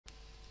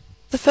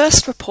The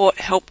first report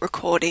help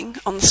recording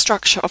on the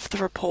structure of the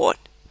report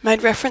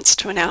made reference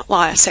to an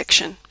outlier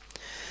section.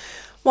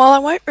 While I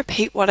won't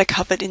repeat what I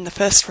covered in the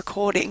first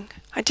recording,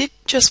 I did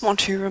just want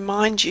to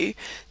remind you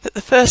that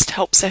the first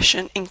help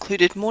session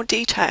included more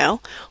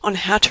detail on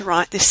how to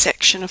write this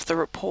section of the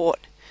report,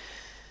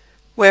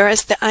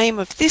 whereas the aim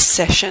of this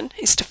session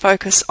is to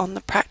focus on the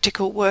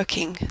practical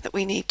working that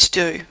we need to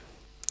do.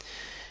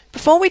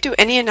 Before we do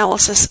any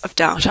analysis of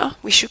data,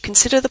 we should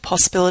consider the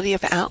possibility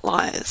of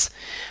outliers.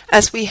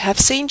 As we have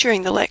seen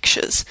during the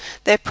lectures,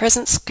 their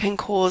presence can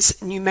cause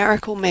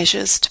numerical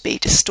measures to be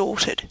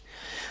distorted.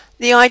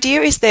 The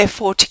idea is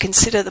therefore to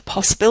consider the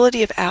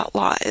possibility of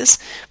outliers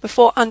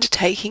before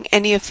undertaking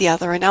any of the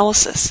other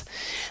analysis,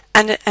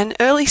 and an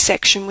early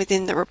section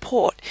within the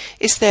report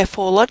is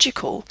therefore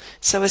logical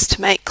so as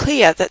to make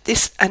clear that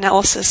this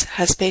analysis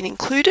has been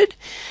included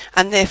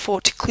and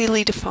therefore to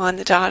clearly define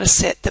the data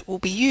set that will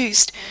be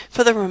used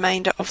for the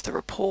remainder of the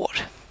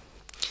report.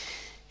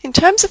 In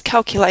terms of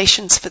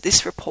calculations for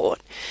this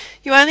report,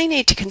 you only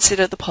need to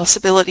consider the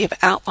possibility of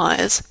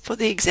outliers for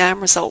the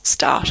exam results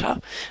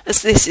data,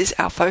 as this is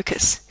our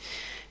focus.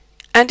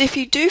 And if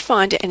you do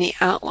find any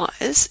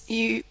outliers,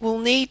 you will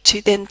need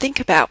to then think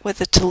about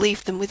whether to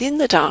leave them within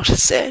the data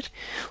set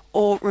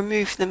or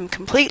remove them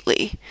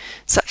completely,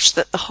 such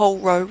that the whole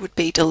row would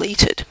be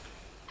deleted.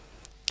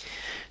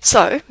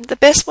 So, the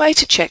best way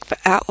to check for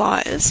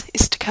outliers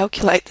is to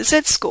calculate the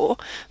z-score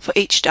for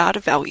each data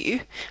value,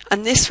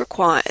 and this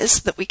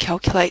requires that we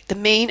calculate the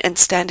mean and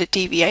standard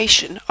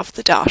deviation of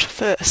the data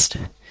first.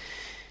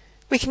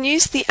 We can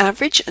use the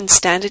average and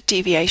standard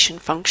deviation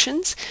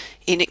functions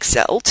in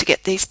Excel to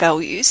get these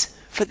values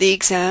for the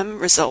exam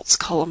results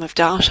column of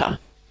data.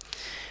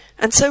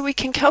 And so we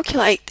can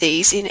calculate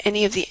these in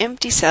any of the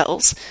empty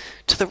cells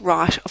to the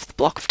right of the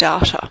block of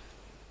data.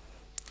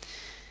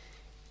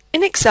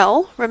 In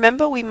Excel,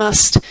 remember we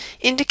must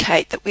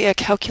indicate that we are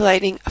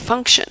calculating a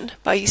function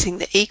by using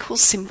the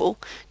equals symbol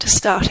to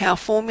start our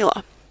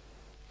formula.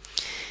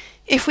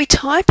 If we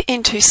type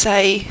into,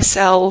 say,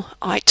 cell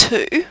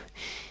I2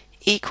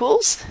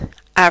 equals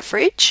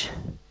average,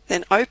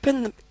 then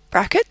open the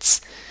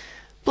brackets,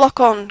 block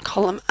on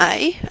column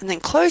A, and then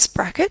close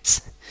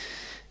brackets,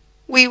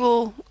 we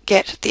will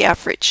get the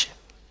average.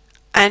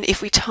 And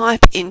if we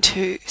type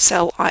into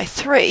cell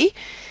I3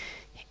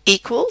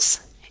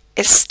 equals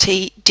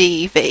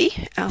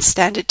STDV, our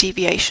standard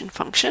deviation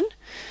function,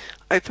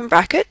 open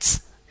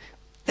brackets,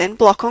 then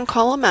block on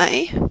column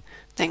A,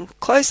 then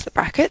close the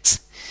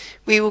brackets,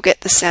 we will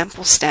get the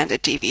sample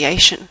standard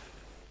deviation.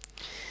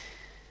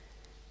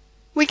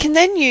 We can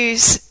then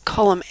use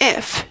column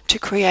F to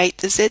create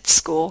the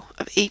z-score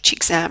of each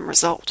exam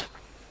result.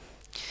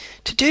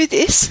 To do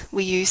this,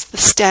 we use the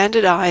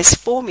standardized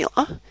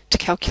formula to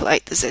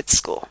calculate the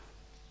z-score.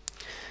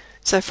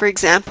 So for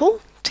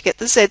example, to get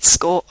the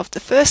z-score of the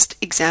first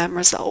exam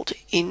result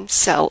in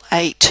cell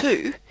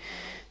A2,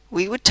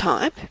 we would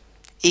type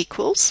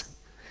equals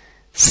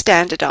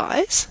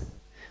standardize,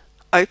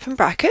 open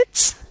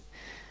brackets,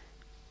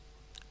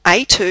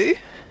 A2,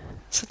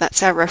 so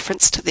that's our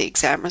reference to the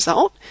exam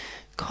result,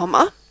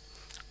 comma,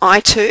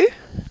 I2,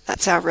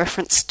 that's our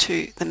reference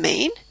to the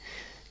mean,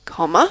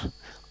 comma,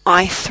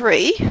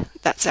 I3,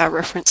 that's our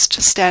reference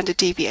to standard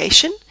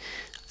deviation,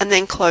 and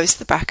then close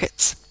the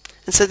brackets.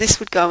 And so this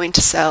would go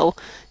into cell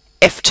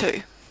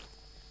F2.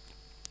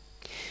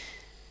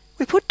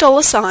 We put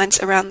dollar signs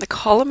around the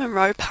column and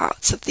row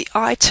parts of the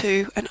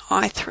I2 and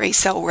I3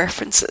 cell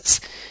references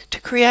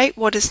to create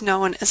what is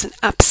known as an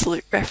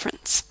absolute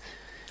reference.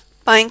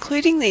 By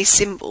including these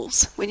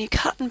symbols, when you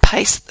cut and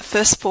paste the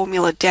first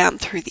formula down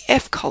through the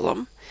F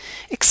column,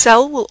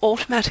 Excel will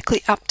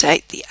automatically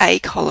update the A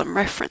column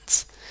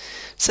reference,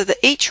 so that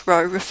each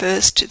row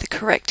refers to the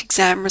correct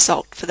exam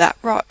result for that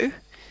row,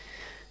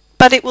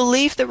 but it will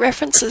leave the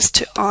references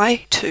to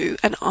I2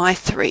 and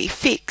I3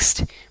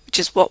 fixed, which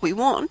is what we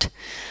want,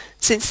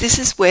 since this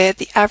is where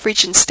the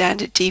average and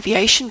standard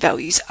deviation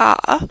values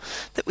are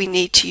that we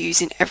need to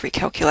use in every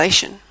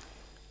calculation.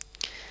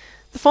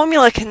 The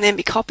formula can then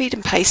be copied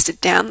and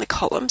pasted down the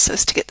column so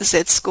as to get the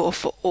z-score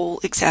for all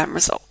exam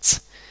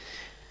results.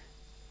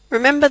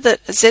 Remember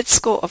that a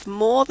z-score of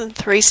more than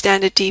 3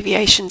 standard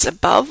deviations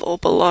above or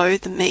below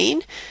the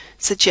mean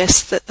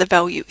suggests that the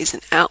value is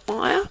an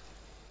outlier.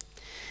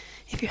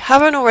 If you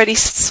haven't already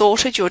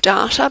sorted your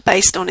data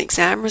based on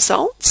exam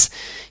results,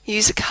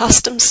 use a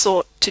custom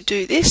sort to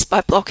do this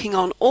by blocking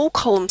on all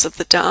columns of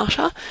the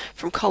data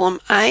from column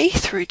A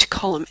through to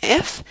column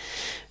F,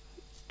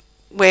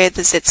 where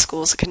the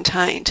z-scores are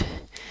contained.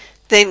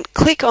 Then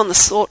click on the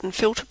Sort and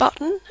Filter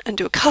button and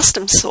do a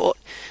custom sort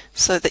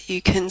so that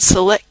you can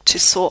select to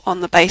sort on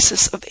the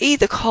basis of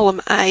either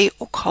column A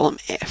or column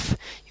F.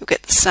 You'll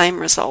get the same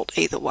result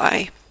either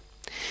way.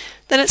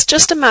 Then it's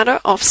just a matter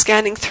of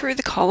scanning through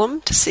the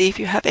column to see if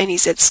you have any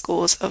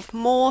z-scores of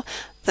more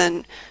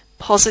than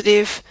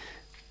positive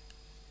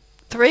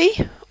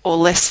 3 or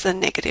less than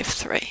negative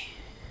 3.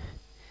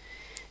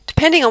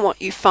 Depending on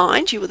what you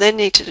find, you will then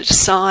need to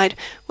decide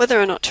whether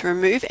or not to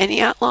remove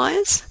any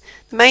outliers.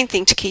 The main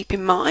thing to keep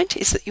in mind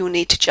is that you'll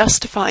need to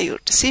justify your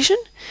decision,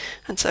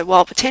 and so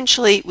while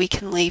potentially we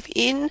can leave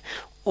in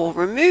or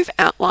remove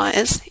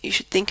outliers, you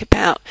should think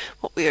about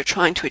what we are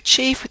trying to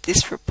achieve with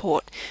this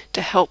report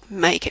to help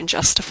make and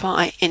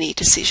justify any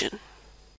decision.